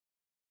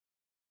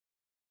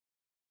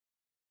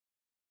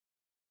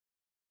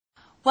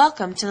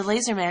Welcome to the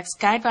LaserMax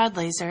guide rod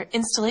laser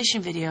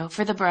installation video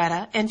for the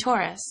Beretta and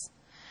Taurus.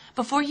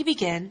 Before you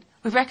begin,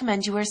 we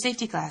recommend you wear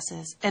safety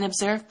glasses and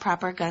observe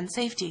proper gun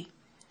safety.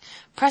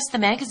 Press the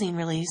magazine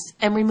release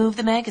and remove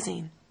the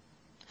magazine.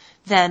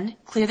 Then,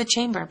 clear the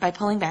chamber by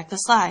pulling back the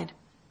slide.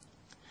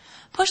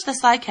 Push the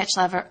slide catch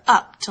lever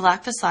up to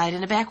lock the slide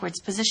in a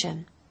backwards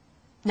position.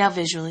 Now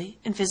visually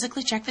and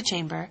physically check the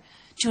chamber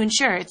to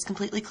ensure it's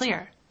completely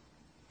clear.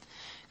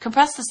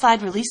 Compress the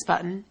slide release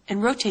button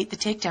and rotate the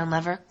takedown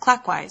lever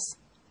clockwise.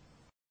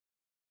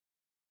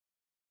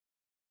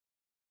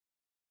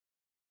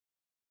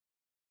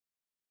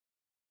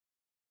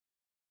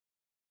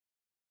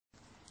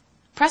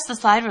 Press the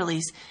slide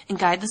release and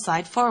guide the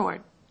slide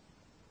forward.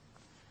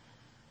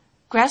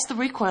 Grasp the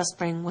recoil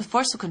spring with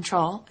forceful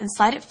control and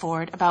slide it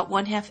forward about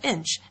 1/2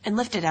 inch and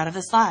lift it out of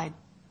the slide.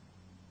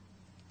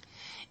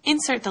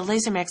 Insert the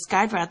LaserMax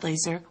guide rod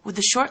laser with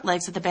the short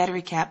legs of the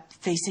battery cap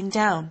facing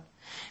down.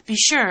 Be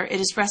sure it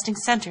is resting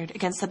centered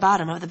against the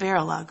bottom of the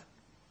barrel lug.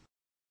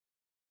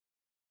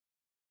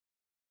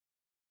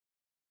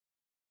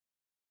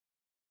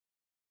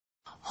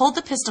 Hold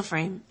the pistol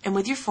frame and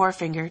with your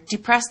forefinger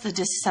depress the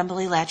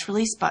disassembly latch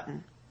release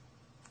button.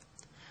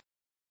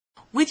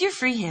 With your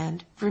free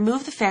hand,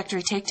 remove the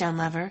factory takedown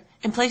lever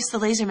and place the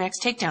LaserMax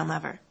takedown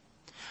lever.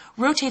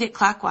 Rotate it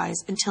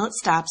clockwise until it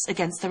stops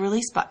against the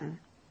release button.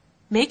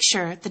 Make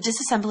sure the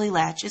disassembly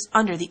latch is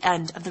under the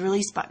end of the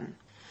release button.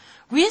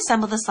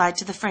 Reassemble the slide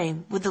to the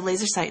frame with the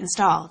laser sight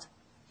installed.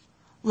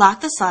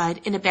 Lock the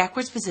slide in a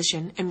backwards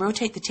position and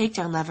rotate the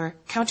takedown lever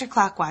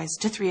counterclockwise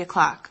to 3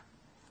 o'clock.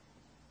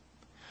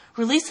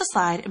 Release the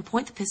slide and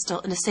point the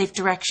pistol in a safe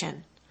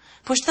direction.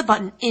 Push the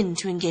button in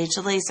to engage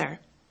the laser.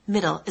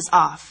 Middle is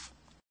off.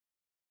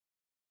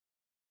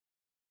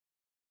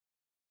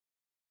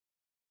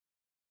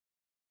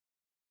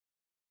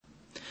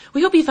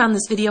 We hope you found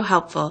this video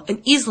helpful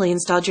and easily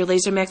installed your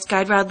LaserMax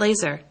guide rod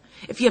laser.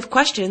 If you have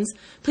questions,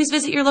 please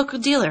visit your local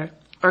dealer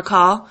or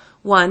call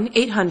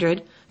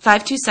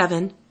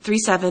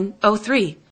 1-800-527-3703.